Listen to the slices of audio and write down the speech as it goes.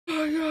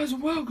guys,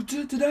 and welcome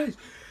to today's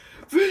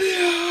video!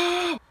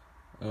 I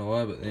don't know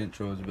why, but the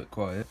intro was a bit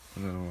quiet. I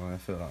don't know why, I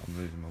feel like I'm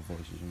losing my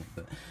voice or something.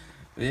 But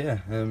yeah,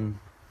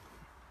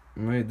 I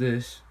made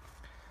this.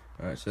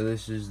 Alright, so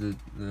this is the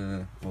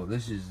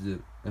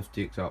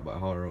FTX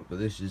Hi-rock, but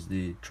this is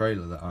the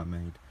trailer that I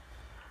made.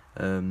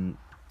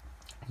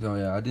 So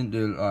yeah, I didn't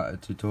do like a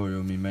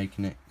tutorial of me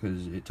making it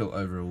because it took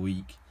over a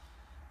week,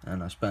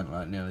 and I spent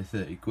like nearly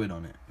 30 quid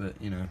on it.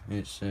 But you know,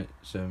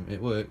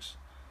 it works.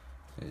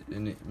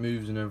 And it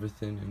moves and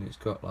everything, and it's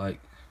got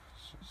like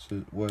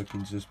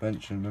working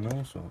suspension and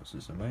all sorts.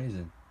 It's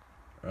amazing.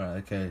 Right,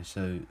 okay,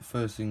 so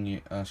first thing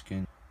you're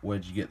asking,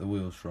 where'd you get the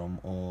wheels from,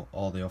 or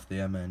are they off the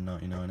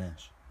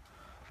MN99S?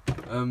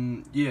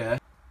 Yeah,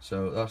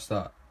 so that's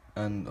that.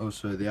 And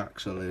also the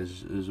axle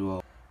is as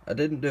well. I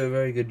didn't do a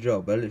very good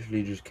job. I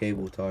literally just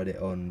cable tied it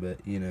on, but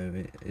you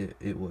know,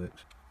 it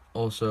works.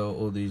 Also,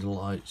 all these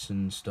lights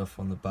and stuff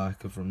on the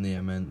back are from the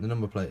MN. The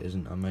number plate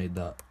isn't, I made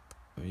that.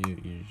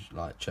 You just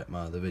like check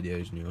my other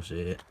videos and you'll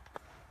see it.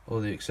 All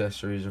the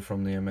accessories are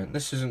from the MN.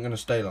 This isn't going to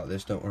stay like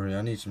this, don't worry.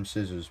 I need some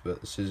scissors, but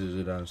the scissors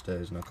are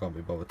downstairs and I can't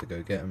be bothered to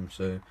go get them,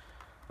 so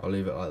I'll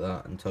leave it like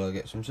that until I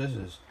get some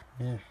scissors.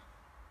 Yeah.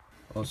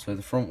 Also,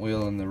 the front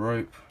wheel and the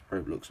rope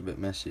looks a bit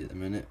messy at the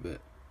minute, but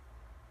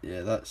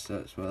yeah, that's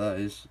what that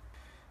is.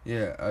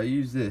 Yeah, I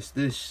use this.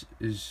 This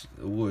is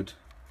wood,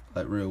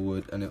 like real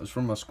wood, and it was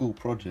from my school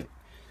project.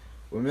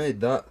 We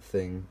made that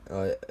thing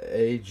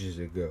ages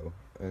ago,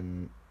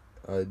 and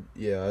I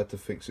had to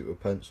fix it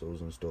with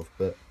pencils and stuff,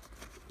 but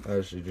I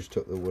actually just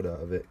took the wood out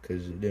of it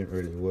because it didn't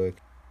really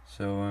work.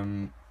 So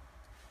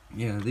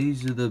yeah,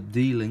 these are the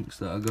D-links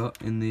that I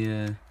got in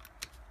the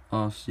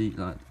RC,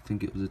 like I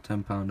think it was a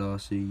 £10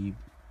 RC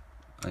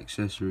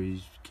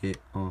accessories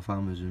kit off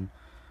Amazon,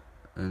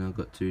 and I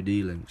got 2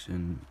 D-links,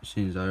 and as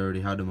soon as I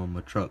already had them on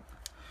my truck,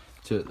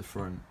 2 at the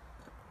front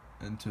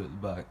and 2 at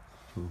the back,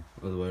 or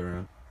other way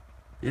around.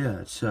 Yeah,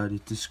 I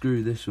decided to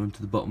screw this one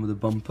to the bottom of the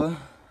bumper,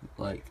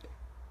 like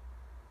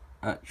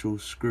actual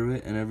screw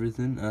it and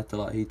everything. I had to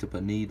like heat up a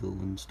needle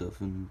and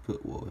stuff and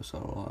put water, so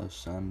a lot of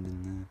sand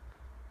in there.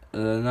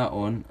 And then that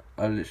one,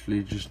 I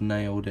literally just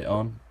nailed it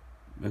on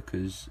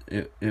because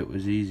it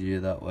was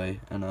easier that way,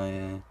 and I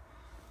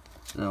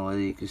don't know whether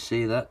you can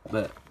see that,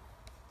 but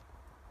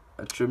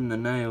I trimmed the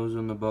nails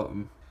on the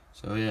bottom.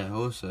 So yeah,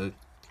 also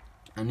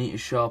I need to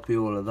sharpie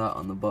all of that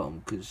on the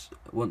bottom, because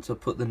once I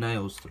put the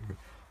nails through,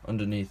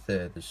 underneath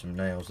there's some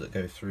nails that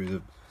go through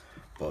the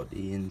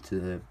body into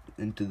the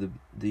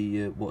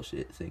what's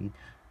it thing,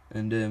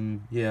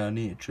 and yeah, I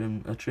need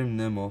to trim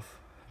them off,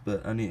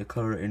 but I need to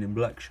colour it in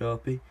black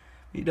Sharpie.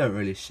 You don't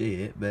really see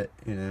it, but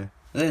you know.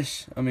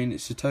 This, I mean,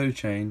 it's a toe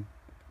chain,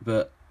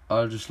 but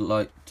I just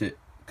liked it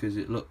because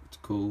it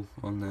looked cool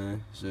on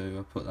there, so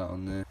I put that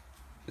on there.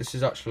 This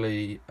is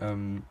actually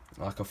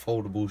like a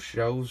foldable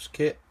shelves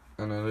kit,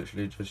 and I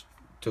literally just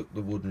took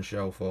the wooden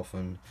shelf off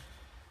and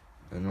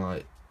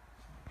like,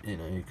 you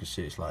know, you can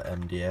see it's like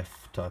MDF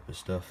type of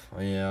stuff.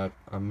 Yeah,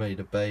 I made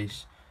a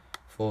base,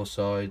 4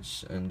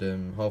 sides,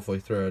 and halfway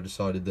through I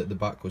decided that the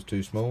back was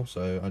too small,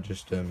 so I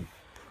just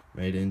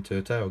made it into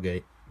a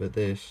tailgate. But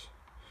this,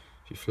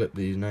 if you flip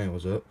these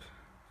nails up,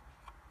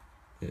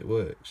 it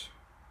works.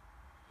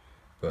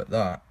 But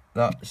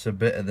that's a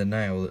bit of the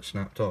nail that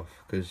snapped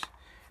off, because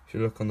if you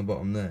look on the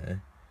bottom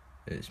there,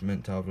 it's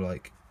meant to have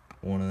like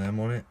one of them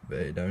on it, but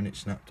it don't, it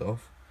snapped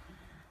off.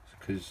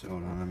 Because,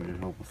 hold on, let me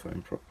just hold my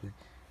phone properly.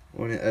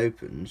 When it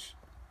opens,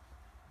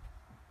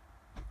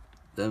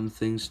 them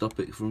things stop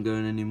it from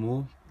going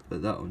anymore,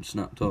 but that one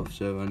snapped off,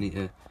 so I need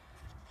to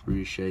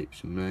reshape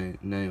some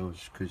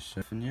nails, because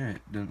yeah,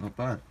 it doesn't look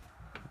bad.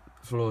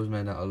 The floor is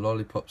made out of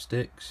lollipop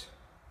sticks.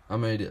 I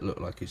made it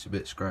look like it's a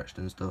bit scratched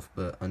and stuff,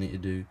 but I need to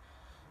do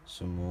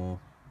some more.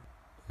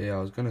 Yeah,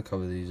 I was going to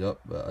cover these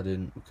up, but I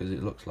didn't, because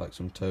it looks like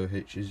some tow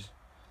hitches,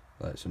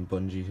 like some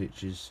bungee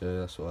hitches,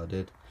 so that's what I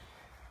did.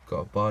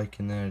 Got a bike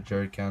in there, a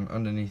jerry can.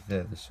 Underneath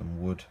there's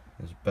some wood.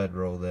 There's a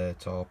bedroll there,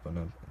 top,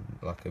 and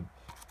like a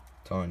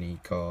tiny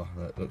car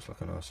that looks like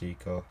an RC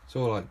car. It's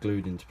all like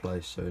glued into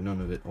place, so none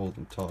of it, all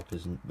the top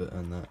isn't, but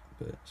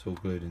it's all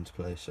glued into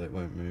place, so it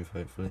won't move,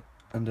 hopefully.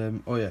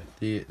 And oh yeah,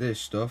 this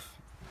stuff,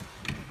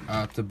 I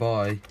had to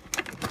buy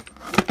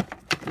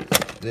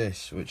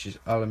this, which is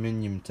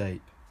aluminium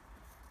tape,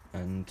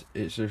 and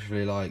it's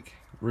literally like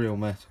real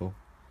metal,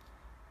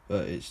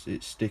 but it's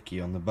sticky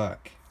on the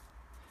back.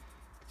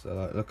 So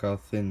like, look how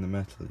thin the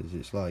metal is.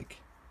 It's like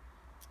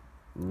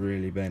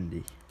really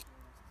bendy.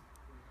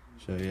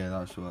 So yeah,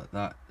 that's what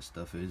that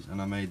stuff is,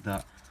 and I made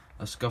that.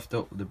 I scuffed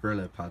up with the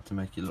Brillo pad to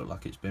make it look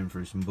like it's been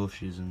through some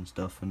bushes and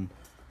stuff, and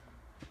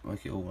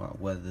make it all like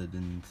weathered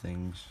and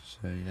things.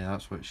 So yeah,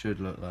 that's what it should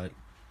look like.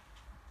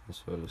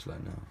 That's what it looks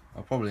like now.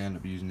 I'll probably end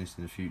up using this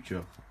in the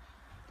future.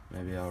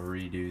 Maybe I'll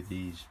redo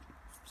these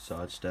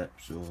side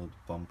steps or the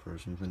bumper or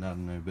something, I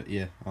don't know, but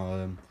yeah,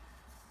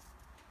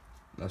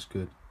 that's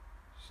good.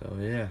 So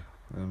yeah,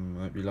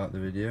 hope you like the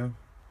video,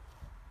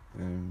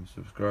 and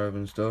subscribe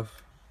and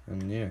stuff.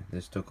 And yeah,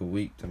 this took a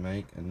week to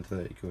make and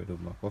 30 quid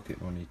of my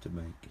pocket money to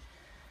make.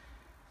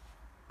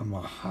 And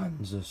my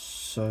hands are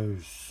so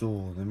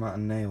sore. The amount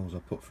of nails I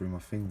put through my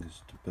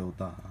fingers to build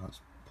that's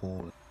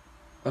poorly.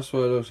 That's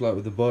what it looks like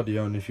with the body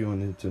on, if you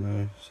wanted to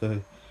know.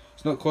 So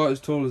it's not quite as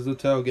tall as the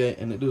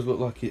tailgate, and it does look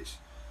like it's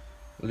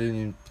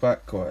leaning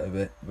back quite a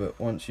bit, but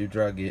once you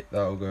drag it,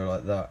 that'll go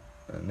like that,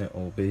 and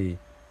it'll be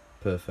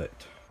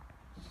perfect.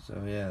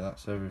 So yeah,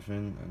 that's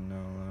everything, and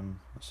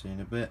I'll see you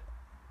in a bit.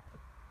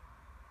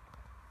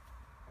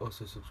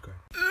 Also subscribe.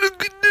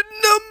 Look at the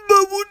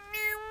number, what do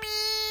you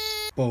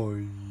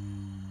mean? Bye.